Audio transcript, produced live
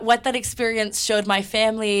what that experience showed my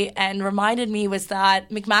family and reminded me was that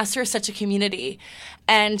McMaster is such a community.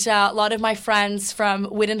 And a lot of my friends from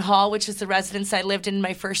Whidden Hall, which is the residence I lived in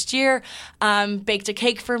my first year, baked a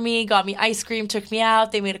cake for me, got me ice cream, took me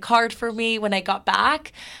out. They made a card for me when I got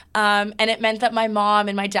back. And it meant that my mom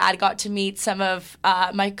and my dad got to meet some of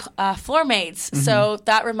my floor mates. So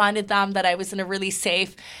that reminded them that I was in a really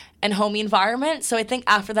safe and homey environment. So I think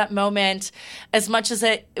after that moment, as much as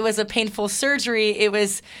it was a painful surgery, it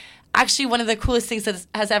was actually one of the coolest things that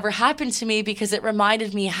has ever happened to me, because it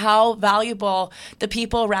reminded me how valuable the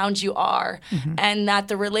people around you are, and that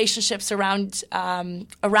the relationships around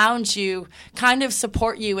you kind of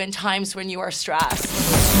support you in times when you are stressed.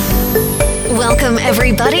 Welcome,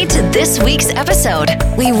 everybody, to this week's episode.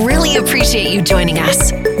 We really appreciate you joining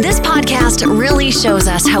us. This podcast really shows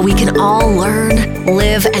us how we can all learn,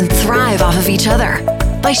 live, and thrive off of each other.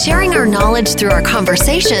 By sharing our knowledge through our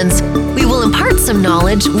conversations, we will impart some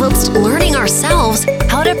knowledge whilst learning ourselves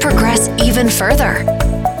how to progress even further.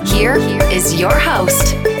 Here is your host.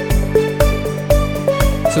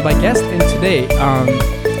 So my guest in today,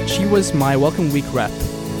 she was my Welcome Week rep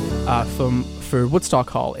for Woodstock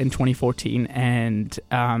Hall in 2014, and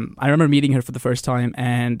I remember meeting her for the first time,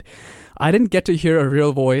 and I didn't get to hear her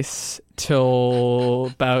real voice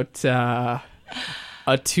till about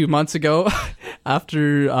 2 months ago,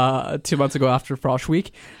 after Frosh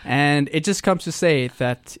Week, and it just comes to say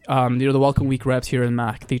that the Welcome Week reps here in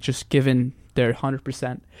Mac, they just given their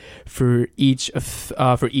 100% for each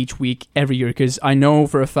week every year, because I know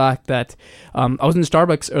for a fact that I was in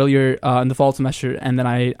Starbucks earlier in the fall semester, and then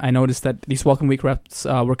I noticed that these Welcome Week reps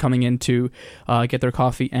were coming in to get their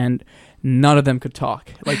coffee, and none of them could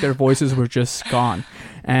talk. Like, their voices were just gone.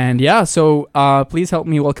 And yeah, so please help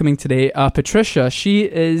me welcoming today Patricia. She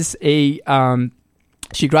is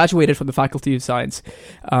she graduated from the Faculty of Science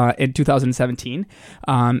in 2017,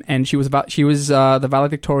 and she was the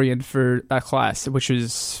valedictorian for that class, which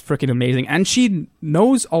is freaking amazing. And she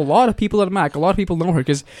knows a lot of people at Mac. A lot of people know her,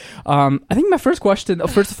 because I think my first question,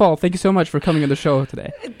 first of all, thank you so much for coming on the show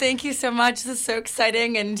today. Thank you so much. This is so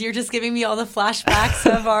exciting, and you're just giving me all the flashbacks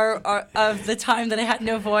of of the time that I had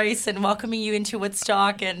no voice, and welcoming you into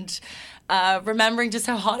Woodstock, and remembering just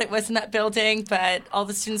how hot it was in that building, but all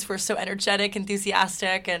the students were so energetic,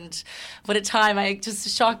 enthusiastic, and what a time.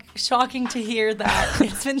 Shocking to hear that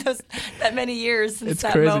it's been that many years since it's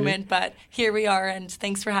that crazy. Moment, but here we are, and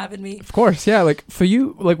thanks for having me. Of course, yeah. Like, for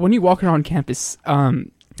you, like, when you walk around campus,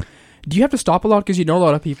 do you have to stop a lot because you know a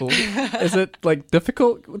lot of people? Is it, like,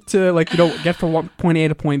 difficult to, like, get from point A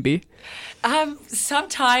to point B?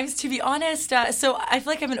 Sometimes, to be honest. So I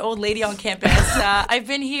feel like I'm an old lady on campus. I've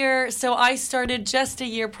been here, so I started just a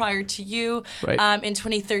year prior to you, right. In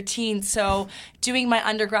 2013. So doing my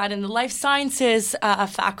undergrad in the life sciences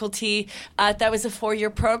faculty, that was a 4-year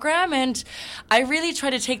program, and I really try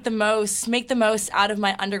to make the most out of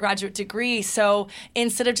my undergraduate degree. So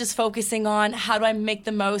instead of just focusing on how do I make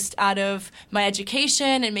the most out of my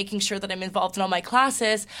education and making sure that I'm involved in all my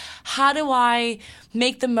classes, how do I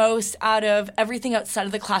make the most out of everything outside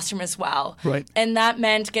of the classroom as well. Right. And that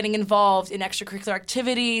meant getting involved in extracurricular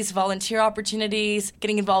activities, volunteer opportunities,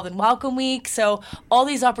 getting involved in Welcome Week. So all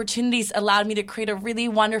these opportunities allowed me to create a really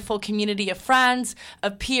wonderful community of friends,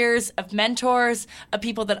 of peers, of mentors, of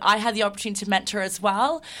people that I had the opportunity to mentor as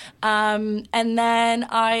well. And then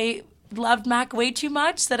I loved Mac way too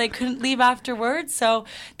much that I couldn't leave afterwards. So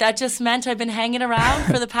that just meant I've been hanging around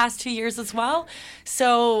for the past 2 years as well.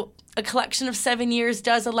 So a collection of 7 years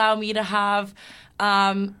does allow me to have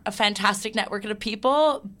a fantastic network of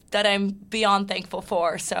people that I'm beyond thankful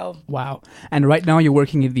for. So wow. And right now you're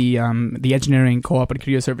working in the engineering co-op and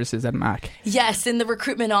career services at Mac. Yes, in the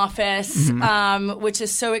recruitment office, which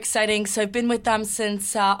is so exciting. So I've been with them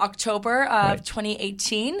since October of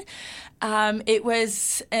 2018. It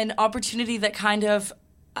was an opportunity that kind of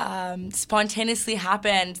spontaneously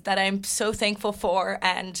happened that I'm so thankful for.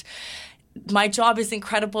 And my job is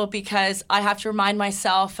incredible because I have to remind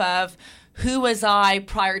myself of who was I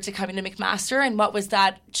prior to coming to McMaster, and what was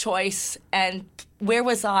that choice, and where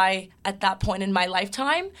was I at that point in my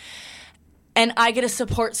lifetime. And I get to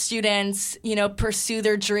support students, pursue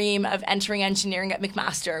their dream of entering engineering at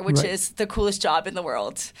McMaster, which is the coolest job in the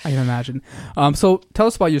world. I can imagine. So tell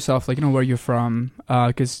us about yourself, where you're from,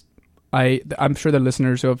 because I'm sure there are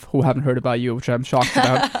listeners who haven't heard about you, which I'm shocked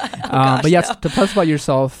about. But yes, tell us about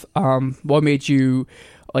yourself. What made you,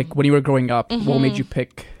 when you were growing up, what made you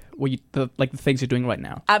pick the things you're doing right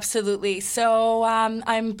now? Absolutely. So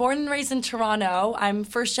I'm born and raised in Toronto. I'm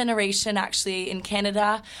first generation actually in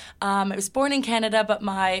Canada. I was born in Canada, but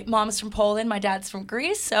my mom's from Poland, my dad's from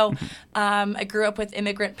Greece. So I grew up with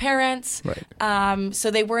immigrant parents. Right.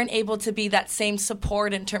 So they weren't able to be that same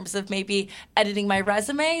support in terms of maybe editing my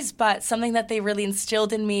resumes, but something that they really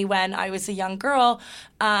instilled in me when I was a young girl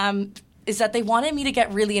is that they wanted me to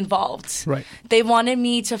get really involved. Right. They wanted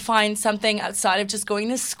me to find something outside of just going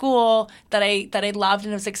to school that I loved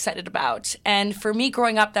and was excited about. And for me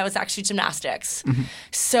growing up, that was actually gymnastics.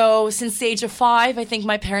 So since the age of 5, I think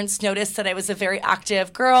my parents noticed that I was a very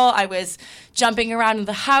active girl. I was jumping around in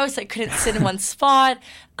the house. I couldn't sit in one spot.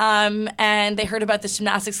 And they heard about the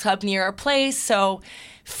gymnastics club near our place. So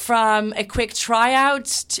from a quick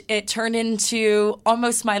tryout, it turned into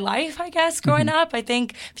almost my life, I guess, growing up. I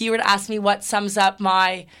think if you were to ask me what sums up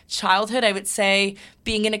my childhood, I would say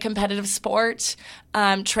being in a competitive sport,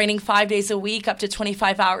 training 5 days a week, up to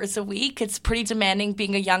 25 hours a week. It's pretty demanding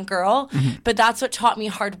being a young girl, but that's what taught me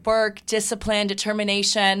hard work, discipline,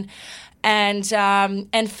 determination,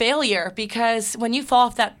 and failure, because when you fall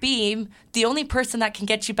off that beam, the only person that can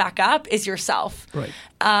get you back up is yourself. Right.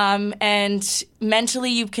 And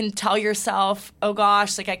mentally you can tell yourself, oh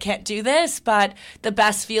gosh, like I can't do this, but the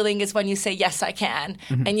best feeling is when you say, yes, I can.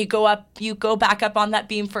 And you go back up on that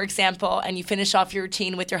beam, for example, and you finish off your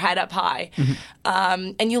routine with your head up high.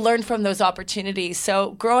 And you learn from those opportunities.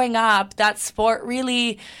 So growing up, that sport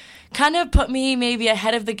really kind of put me maybe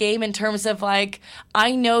ahead of the game in terms of like,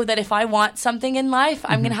 I know that if I want something in life,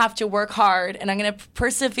 I'm going to have to work hard and I'm going to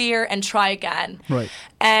persevere and try again. Right.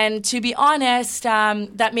 And to be honest,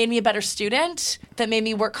 that made me a better student, that made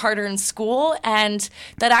me work harder in school, and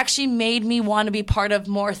that actually made me want to be part of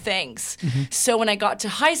more things. So when I got to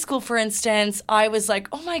high school, for instance, I was like,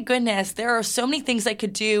 oh my goodness, there are so many things I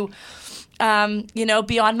could do,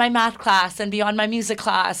 beyond my math class and beyond my music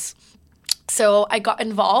class. So I got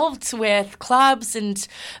involved with clubs and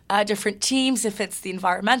different teams, if it's the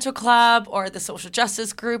environmental club or the social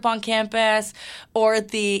justice group on campus or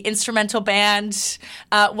the instrumental band,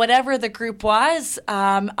 whatever the group was,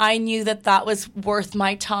 I knew that was worth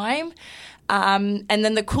my time. And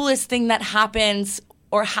then the coolest thing that happened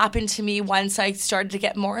to me once I started to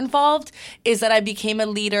get more involved is that I became a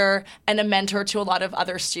leader and a mentor to a lot of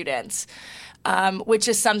other students. Which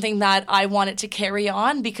is something that I wanted to carry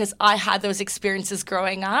on because I had those experiences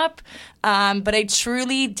growing up. But I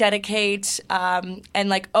truly dedicate everything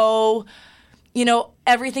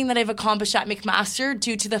that I've accomplished at McMaster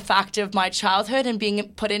due to the fact of my childhood and being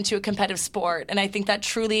put into a competitive sport. And I think that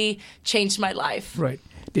truly changed my life. Right.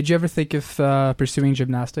 Did you ever think of pursuing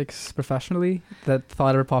gymnastics professionally? That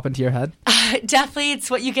thought ever pop into your head? Definitely. It's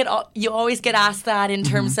what you always get asked that in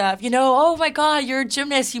terms of, oh my God, you're a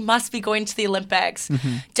gymnast, you must be going to the Olympics.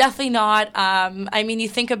 Definitely not. You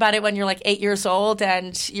think about it when you're like 8 years old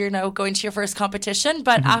and you're going to your first competition.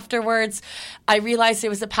 But afterwards, I realized it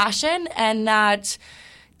was a passion and that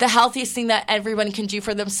the healthiest thing that everyone can do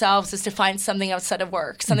for themselves is to find something outside of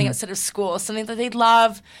work, something outside of school, something that they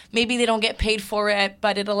love. Maybe they don't get paid for it,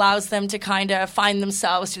 but it allows them to kind of find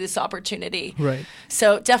themselves through this opportunity. Right.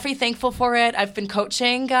 So definitely thankful for it. I've been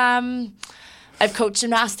coaching. I've coached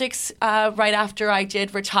gymnastics right after I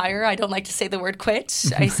did retire. I don't like to say the word quit.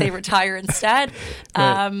 I say retire instead,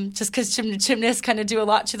 just because gymnasts kind of do a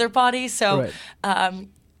lot to their body. So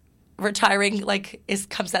retiring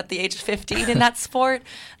comes at the age of 15 in that sport.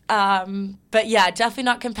 But yeah, definitely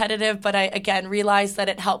not competitive, but I again realized that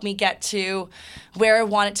it helped me get to where I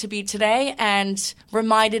want it to be today and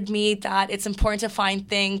reminded me that it's important to find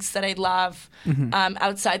things that I love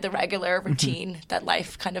outside the regular routine that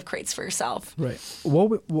life kind of creates for yourself. Right.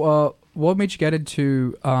 What made you get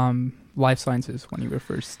into life sciences when you were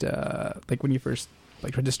first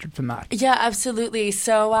registered for that? Yeah, absolutely.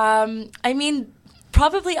 So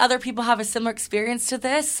probably other people have a similar experience to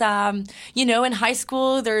this. In high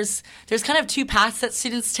school, there's kind of two paths that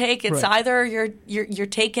students take. It's either you're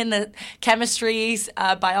taking the chemistries,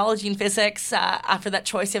 biology, and physics. After that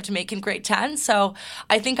choice, you have to make in grade 10. So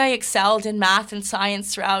I think I excelled in math and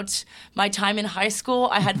science throughout my time in high school.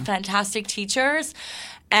 I had fantastic teachers.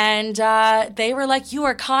 And they were like, you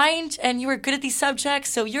are kind and you are good at these subjects,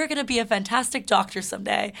 so you're going to be a fantastic doctor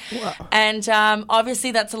someday. Wow. And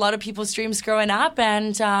obviously that's a lot of people's dreams growing up.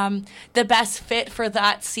 And the best fit for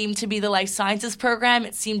that seemed to be the life sciences program.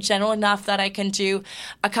 It seemed general enough that I can do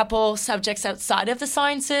a couple subjects outside of the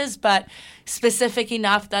sciences, but specific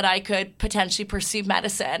enough that I could potentially pursue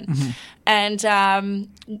medicine. And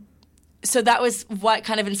so that was what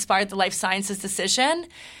kind of inspired the life sciences decision.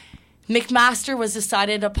 McMaster was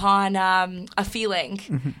decided upon a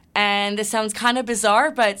feeling. And this sounds kind of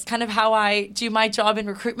bizarre, but it's kind of how I do my job in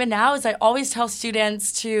recruitment now, is I always tell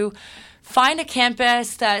students to find a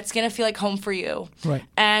campus that's going to feel like home for you. Right.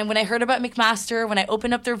 And when I heard about McMaster, when I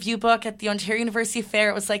opened up their view book at the Ontario University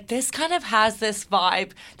Fair, it was like, this kind of has this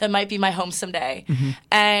vibe that might be my home someday.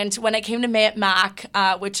 And when I came to May at Mac,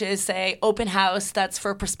 which is a open house that's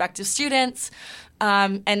for prospective students,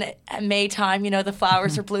 and at May time, the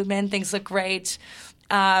flowers are blooming, things look great.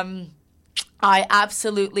 I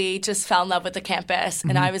absolutely just fell in love with the campus,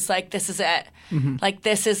 and I was like, this is it. Like,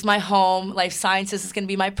 this is my home. Life sciences is going to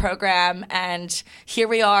be my program. And here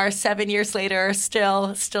we are 7 years later,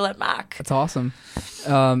 still at Mac. That's awesome.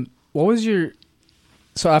 What was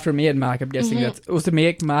so after May at Mac, I'm guessing that was the May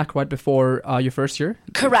at Mac right before your first year?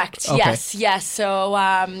 Correct. Okay. Yes.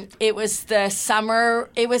 So it was the summer.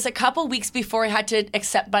 It was a couple weeks before I had to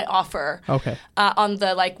accept my offer. Okay. On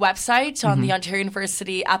the website on the Ontario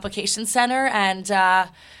University Application Center, and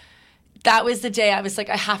that was the day I was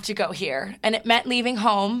like, I have to go here. And it meant leaving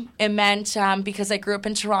home. It meant, because I grew up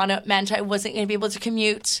in Toronto, it meant I wasn't going to be able to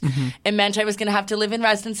commute. It meant I was going to have to live in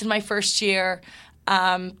residence in my first year.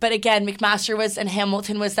 But again, McMaster and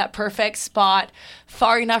Hamilton was that perfect spot,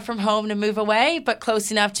 far enough from home to move away, but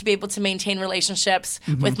close enough to be able to maintain relationships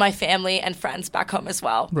with my family and friends back home as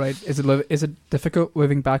well. Right. Is it difficult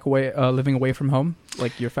living away from home?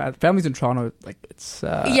 Like your family's in Toronto, like it's...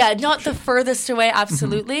 yeah, not the furthest away,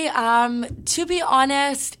 absolutely. To be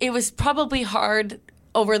honest, it was probably hard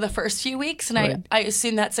over the first few weeks, and I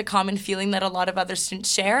assume that's a common feeling that a lot of other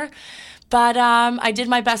students share. But I did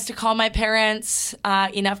my best to call my parents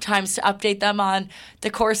enough times to update them on the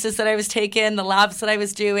courses that I was taking, the labs that I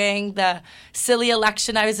was doing, the silly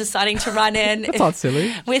election I was deciding to run in. That's not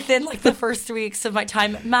silly. Within the first weeks of my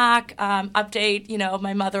time at Mac, update,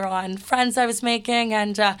 my mother on friends I was making.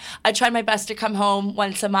 And I tried my best to come home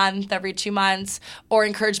once a month, every 2 months, or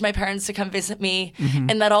encourage my parents to come visit me.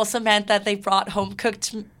 And that also meant that they brought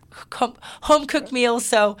home-cooked meals,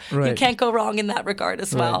 so you can't go wrong in that regard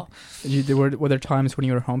as well. Were there times when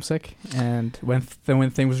you were homesick and when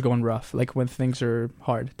things were going rough, like when things are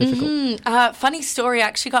hard, difficult? Funny story, I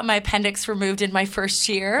actually got my appendix removed in my first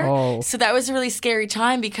year. So that was a really scary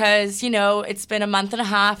time because, it's been a month and a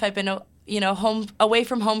half. I've been away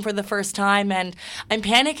from home for the first time, and I'm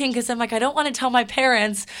panicking because I'm like, I don't want to tell my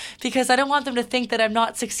parents because I don't want them to think that I'm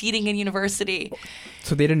not succeeding in university.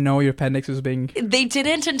 So they didn't know your appendix was being... They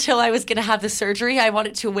didn't until I was going to have the surgery. I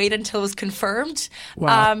wanted to wait until it was confirmed.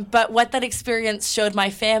 Wow. But what that experience showed my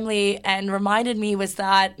family and reminded me was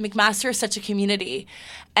that McMaster is such a community.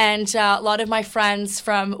 And a lot of my friends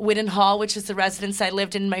from Whitten Hall, which is the residence I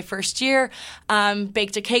lived in my first year,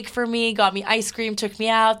 baked a cake for me, got me ice cream, took me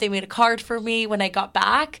out. They made a card for me when I got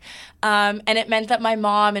back. And it meant that my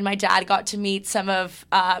mom and my dad got to meet some of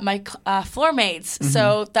my floor mates.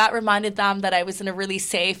 So that reminded them that I was in a really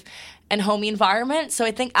safe and homey environment. So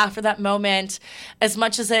I think after that moment, as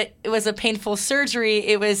much as it was a painful surgery,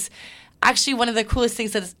 it was actually one of the coolest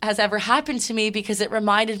things that has ever happened to me because it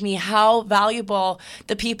reminded me how valuable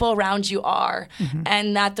the people around you are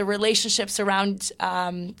and that the relationships around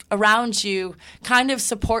you kind of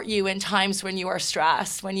support you in times when you are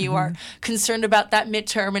stressed, when you are concerned about that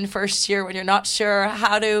midterm in first year, when you're not sure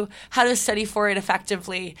how to study for it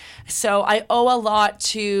effectively. So I owe a lot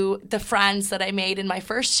to the friends that I made in my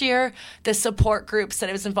first year, the support groups that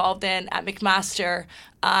I was involved in at McMaster,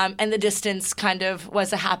 and the distance kind of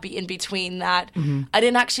was a happy in-between that. I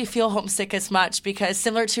didn't actually feel homesick as much because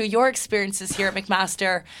similar to your experiences here at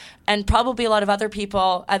McMaster and probably a lot of other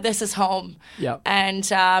people, this is home. Yep. And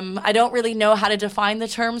I don't really know how to define the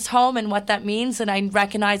terms home and what that means, and I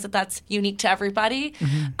recognize that that's unique to everybody.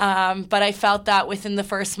 But I felt that within the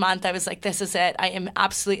first month, I was like, this is it. I am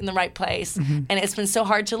absolutely in the right place. And it's been so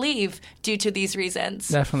hard to leave due to these reasons.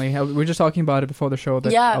 Definitely. We were just talking about it before the show.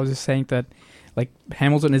 That I was just saying that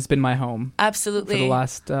Hamilton has been my home. Absolutely. For the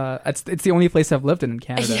last, it's the only place I've lived in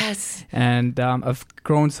Canada. Yes. And I've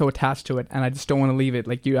grown so attached to it, and I just don't want to leave it.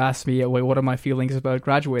 Like you asked me, what are my feelings about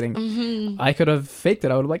graduating? I could have faked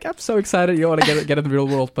it. I would have I'm so excited. You want to get in the real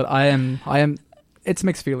world, but I am. It's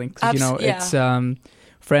mixed feelings. It's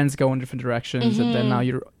friends go in different directions, and then now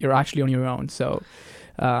you're actually on your own. So.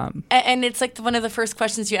 And it's like one of the first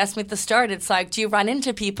questions you asked me at the start. It's like, do you run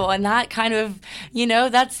into people? And that kind of,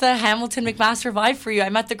 that's the Hamilton McMaster vibe for you.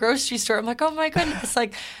 I'm at the grocery store. I'm like, oh my goodness.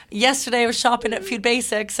 Like yesterday I was shopping at Food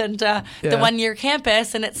Basics and the 1 year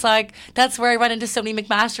campus. And it's like, that's where I run into so many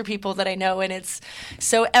McMaster people that I know. And it's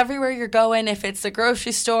so everywhere you're going, if it's the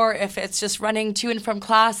grocery store, if it's just running to and from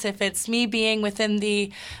class, if it's me being within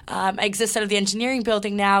I exist out of the engineering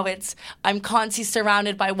building now, I'm constantly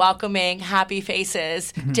surrounded by welcoming, happy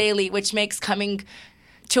faces daily, which makes coming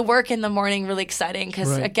to work in the morning really exciting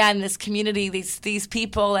because again, this community, these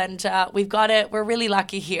people, and we're really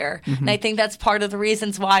lucky here. And I think that's part of the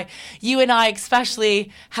reasons why you and I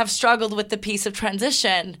especially have struggled with the piece of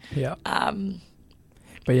transition. Yeah.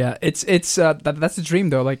 But yeah, it's that's the dream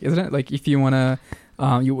though, like, isn't it? Like if you want to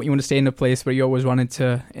you want to stay in a place where you always run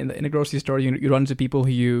into in a grocery store, you run into people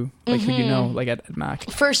who you like who you know, like at Mac.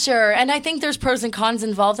 For sure. And I think there's pros and cons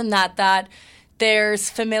involved in that there's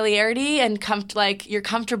familiarity and you're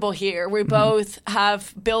comfortable here. We both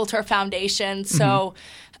have built our foundation. So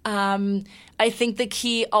I think the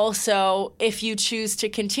key also, if you choose to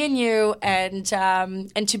continue and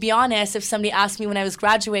to be honest, if somebody asked me when I was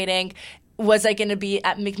graduating, was I going to be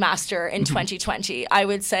at McMaster in 2020? I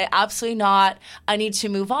would say absolutely not. I need to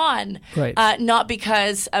move on. Right. Not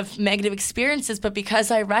because of negative experiences, but because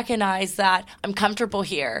I recognize that I'm comfortable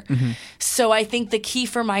here. So I think the key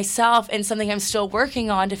for myself and something I'm still working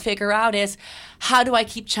on to figure out is how do I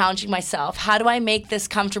keep challenging myself? How do I make this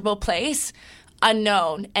comfortable place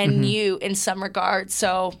unknown and new in some regards?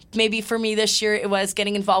 So maybe for me this year it was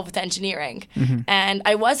getting involved with engineering, and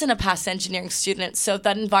I wasn't a past engineering student, so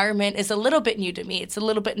that environment is a little bit new to me. It's a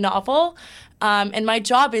little bit novel, and my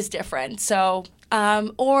job is different. So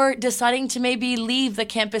or deciding to maybe leave the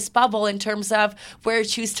campus bubble in terms of where I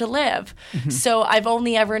choose to live. So I've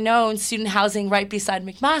only ever known student housing right beside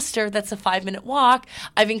McMaster. That's a 5-minute walk.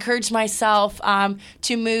 I've encouraged myself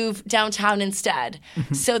to move downtown instead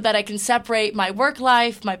so that I can separate my work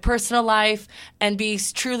life, my personal life, and be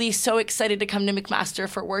truly so excited to come to McMaster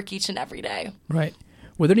for work each and every day. Right.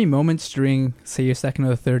 Were there any moments during, say, your second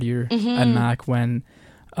or third year at Mac when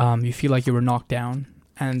you feel like you were knocked down,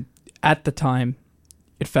 and at the time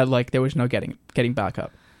it felt like there was no getting back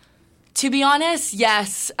up? To be honest,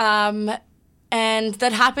 yes. And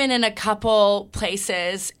that happened in a couple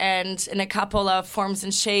places and in a couple of forms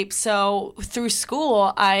and shapes. So through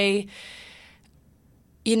school, as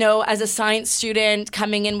a science student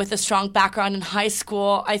coming in with a strong background in high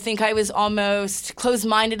school, I think I was almost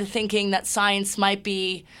closed-minded to thinking that science might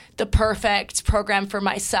be the perfect program for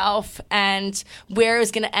myself and where I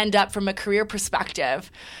was going to end up from a career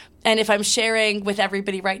perspective. And if I'm sharing with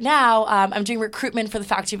everybody right now, I'm doing recruitment for the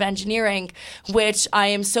Faculty of Engineering, which I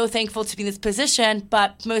am so thankful to be in this position,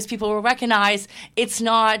 but most people will recognize it's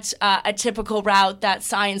not a typical route that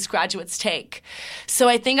science graduates take. So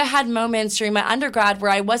I think I had moments during my undergrad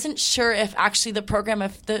where I wasn't sure if actually the program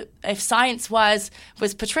if science was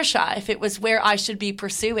Patricia, if it was where I should be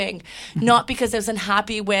pursuing, not because I was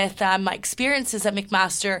unhappy with my experiences at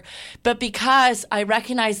McMaster, but because I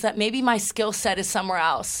recognized that maybe my skill set is somewhere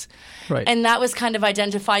else. Right. And that was kind of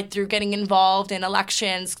identified through getting involved in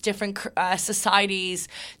elections, different societies,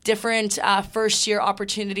 different first-year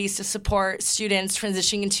opportunities to support students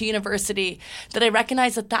transitioning into university, that I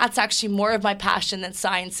recognized that that's actually more of my passion than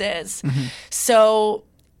science is. So...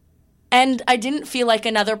 And I didn't feel like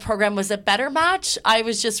another program was a better match. I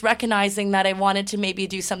was just recognizing that I wanted to maybe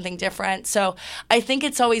do something different. So I think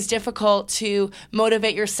it's always difficult to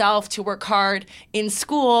motivate yourself to work hard in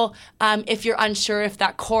school if you're unsure if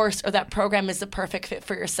that course or that program is the perfect fit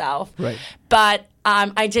for yourself. Right. But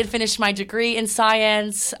I did finish my degree in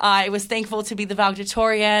science. I was thankful to be the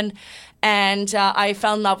valedictorian. And I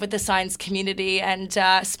fell in love with the science community and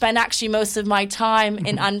spent actually most of my time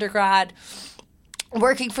in undergrad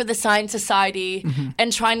working for the Science Society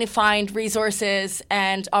and trying to find resources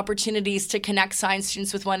and opportunities to connect science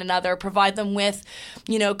students with one another, provide them with,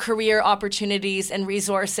 career opportunities and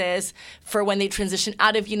resources for when they transition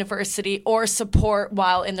out of university or support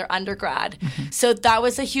while in their undergrad. So that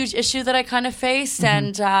was a huge issue that I kind of faced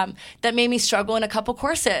and that made me struggle in a couple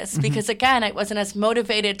courses because, again, I wasn't as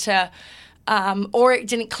motivated to or it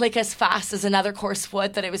didn't click as fast as another course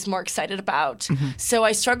would that I was more excited about. So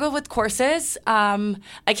I struggled with courses. I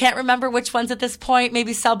can't remember which ones at this point,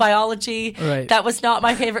 maybe cell biology. Right. That was not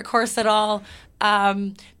my favorite course at all.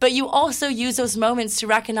 But you also use those moments to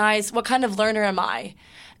recognize what kind of learner am I?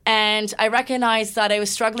 And I recognized that I was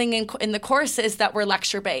struggling in the courses that were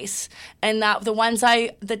lecture-based, and that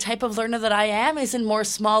the type of learner that I am is in more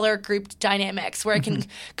smaller group dynamics where I can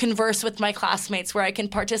converse with my classmates, where I can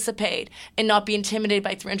participate and not be intimidated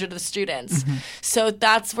by 300 of the students. So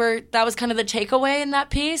that was kind of the takeaway in that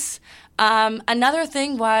piece. Another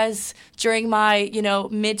thing was during my,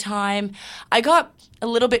 mid-time, I got a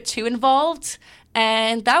little bit too involved.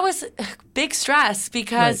 And that was big stress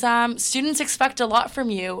because students expect a lot from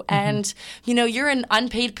you. And, you're in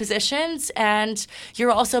unpaid positions and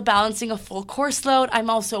you're also balancing a full course load. I'm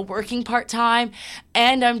also working part-time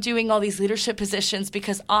and I'm doing all these leadership positions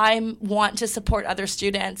because I want to support other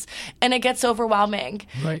students. And it gets overwhelming.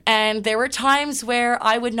 Right. And there were times where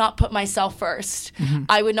I would not put myself first.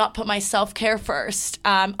 I would not put my self-care first.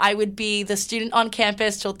 I would be the student on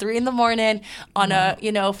campus till 3 a.m. on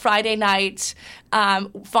a, Friday night.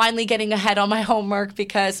 Finally getting ahead on my homework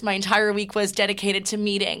because my entire week was dedicated to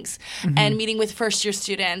meetings and meeting with first-year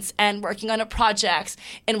students and working on a project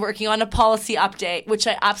and working on a policy update, which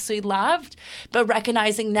I absolutely loved, but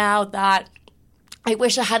recognizing now that I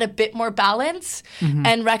wish I had a bit more balance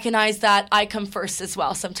and recognize that I come first as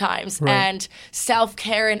well sometimes. Right. And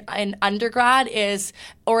self-care in undergrad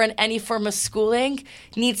or in any form of schooling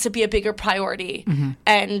needs to be a bigger priority.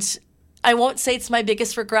 And I won't say it's my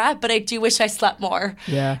biggest regret, but I do wish I slept more.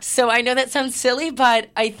 Yeah. So I know that sounds silly,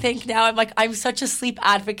 but I think now I'm such a sleep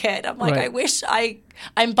advocate. I'm like, I wish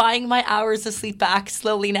I'm buying my hours of sleep back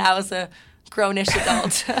slowly now as a grown-ish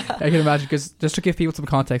adult. I can imagine, because just to give people some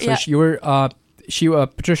context, so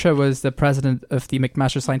Patricia was the president of the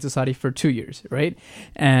McMaster Science Society for 2 years, right?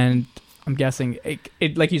 And I'm guessing,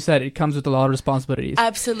 it like you said, it comes with a lot of responsibilities.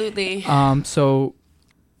 Absolutely. So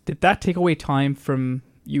did that take away time from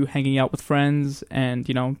you hanging out with friends and,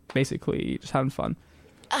 basically just having fun?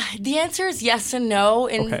 The answer is yes and no.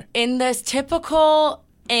 In this typical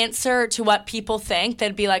answer to what people think,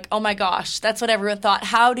 they'd be like, oh my gosh, that's what everyone thought.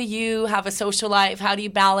 How do you have a social life? How do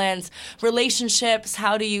you balance relationships?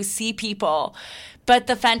 How do you see people? But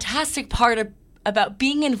the fantastic part about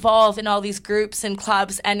being involved in all these groups and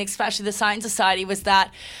clubs, and especially the Science Society, was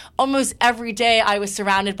that almost every day I was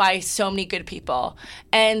surrounded by so many good people.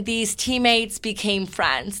 And these teammates became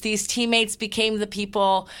friends. These teammates became the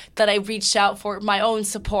people that I reached out for my own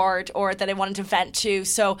support or that I wanted to vent to.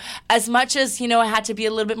 So as much as, I had to be a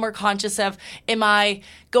little bit more conscious of, am I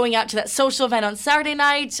going out to that social event on Saturday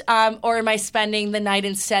night, or am I spending the night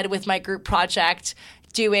instead with my group project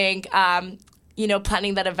doing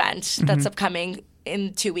planning that event that's upcoming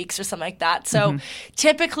in 2 weeks or something like that. So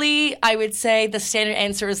typically I would say the standard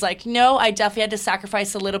answer is like, no, I definitely had to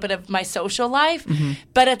sacrifice a little bit of my social life.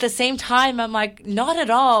 But at the same time, I'm like, not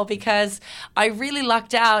at all, because I really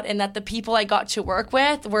lucked out in that the people I got to work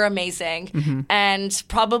with were amazing and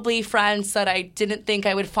probably friends that I didn't think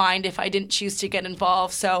I would find if I didn't choose to get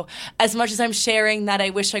involved. So as much as I'm sharing that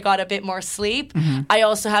I wish I got a bit more sleep, I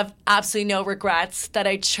also have absolutely no regrets that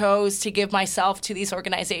I chose to give myself to these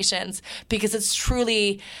organizations, because it's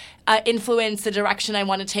truly influenced the direction I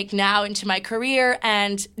want to take now into my career,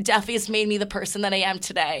 and definitely has made me the person that I am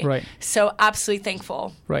today. Right. So absolutely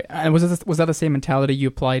thankful. Right. And was that the same mentality you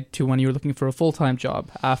applied to when you were looking for a full-time job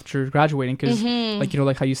after graduating? Because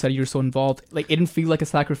like how you said you're so involved, like it didn't feel like a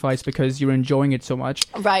sacrifice because you were enjoying it so much.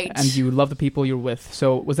 Right. And you love the people you're with.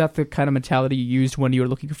 So was that the kind of mentality you used when you were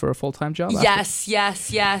looking for a full-time job? Yes.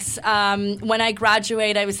 When I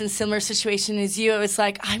graduated, I was in a similar situation as you. It was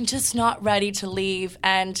like, I'm just not ready to leave.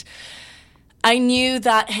 And I knew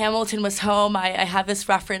that Hamilton was home. I have this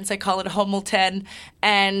reference, I call it Homelton.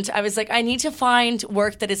 And I was like, I need to find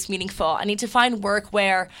work that is meaningful. I need to find work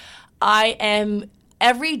where I am,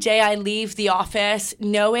 every day I leave the office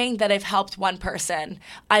knowing that I've helped one person.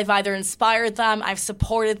 I've either inspired them, I've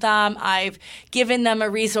supported them, I've given them a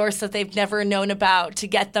resource that they've never known about to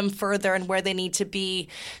get them further and where they need to be.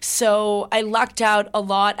 So I lucked out a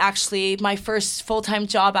lot, actually. My first full-time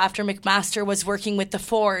job after McMaster was working with The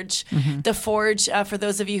Forge. The Forge, for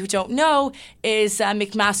those of you who don't know, is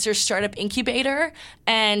McMaster's startup incubator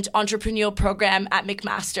and entrepreneurial program at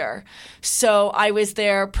McMaster. So I was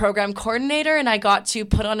their program coordinator, and I got to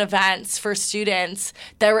put on events for students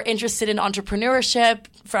that were interested in entrepreneurship,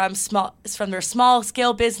 from their small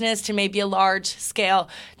scale business to maybe a large scale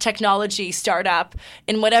technology startup.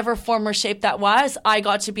 In whatever form or shape that was, I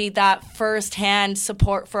got to be that first-hand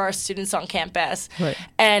support for our students on campus. Right.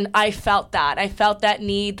 And I felt that. I felt that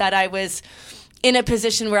need that I was in a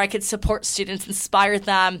position where I could support students, inspire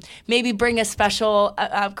them, maybe bring a special,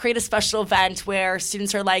 create a special event where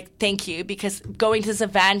students are like, thank you, because going to this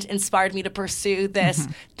event inspired me to pursue this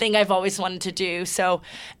thing I've always wanted to do. So,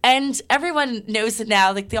 and everyone knows it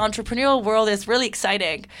now, like the entrepreneurial world is really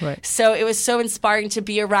exciting. Right. So it was so inspiring to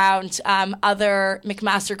be around other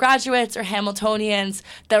McMaster graduates or Hamiltonians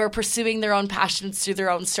that were pursuing their own passions through their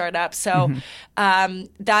own startups. So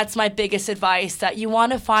that's my biggest advice, that you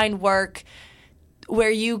want to find work where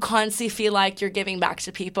you constantly feel like you're giving back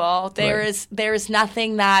to people. There is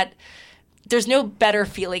nothing that, there's no better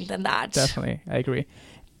feeling than that. Definitely, I agree.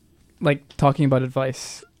 Like, talking about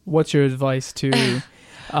advice, what's your advice to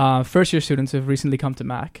first-year students who have recently come to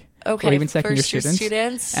Mac? Okay, or even second-year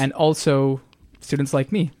students, and also students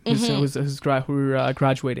like me who are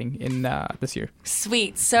graduating in this year?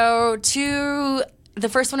 Sweet. So the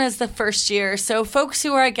first one is the first year. So folks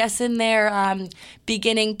who are, I guess, in their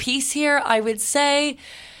beginning piece here, I would say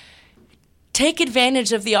take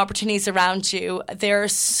advantage of the opportunities around you. There are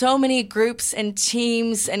so many groups and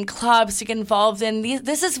teams and clubs you get involved in.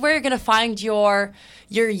 This is where you're going to find your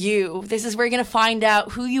you. This is where you're going to find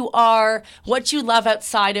out who you are, what you love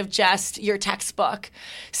outside of just your textbook.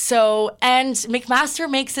 So, and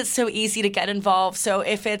McMaster makes it so easy to get involved. So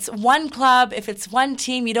if it's one club, if it's one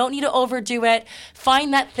team, you don't need to overdo it.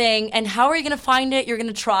 Find that thing. And how are you going to find it? You're going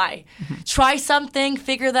to try. Try something,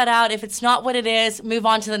 figure that out. If it's not what it is, move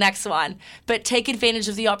on to the next one. But take advantage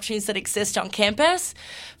of the opportunities that exist on campus.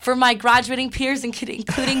 For my graduating peers,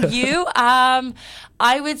 including you,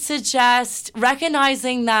 I would suggest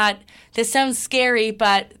recognizing that this sounds scary,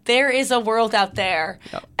 but there is a world out there.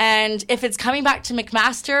 Yep. And if it's coming back to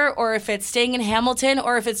McMaster, or if it's staying in Hamilton,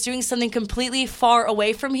 or if it's doing something completely far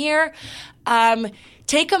away from here,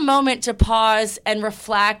 take a moment to pause and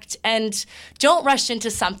reflect, and don't rush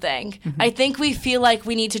into something. I think we feel like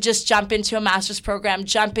we need to just jump into a master's program,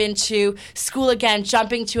 jump into school again,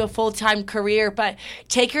 jump into a full-time career, but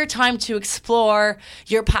take your time to explore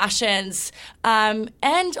your passions,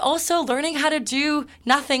 and also learning how to do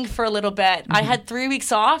nothing for a little bit. I had 3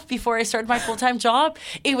 weeks off before I started my full-time job.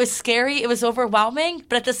 It was scary. It was overwhelming,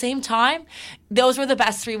 but at the same time, those were the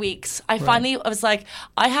best 3 weeks. I was like,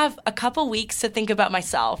 I have a couple weeks to think about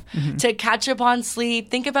myself, to catch up on sleep,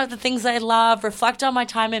 think about the things I love, reflect on my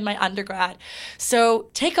time in my undergrad. So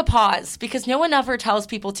take a pause, because no one ever tells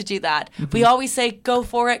people to do that. We always say, go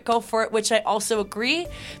for it, which I also agree.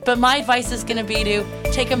 But my advice is going to be to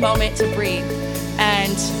take a moment to breathe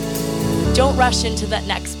and don't rush into that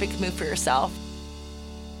next big move for yourself.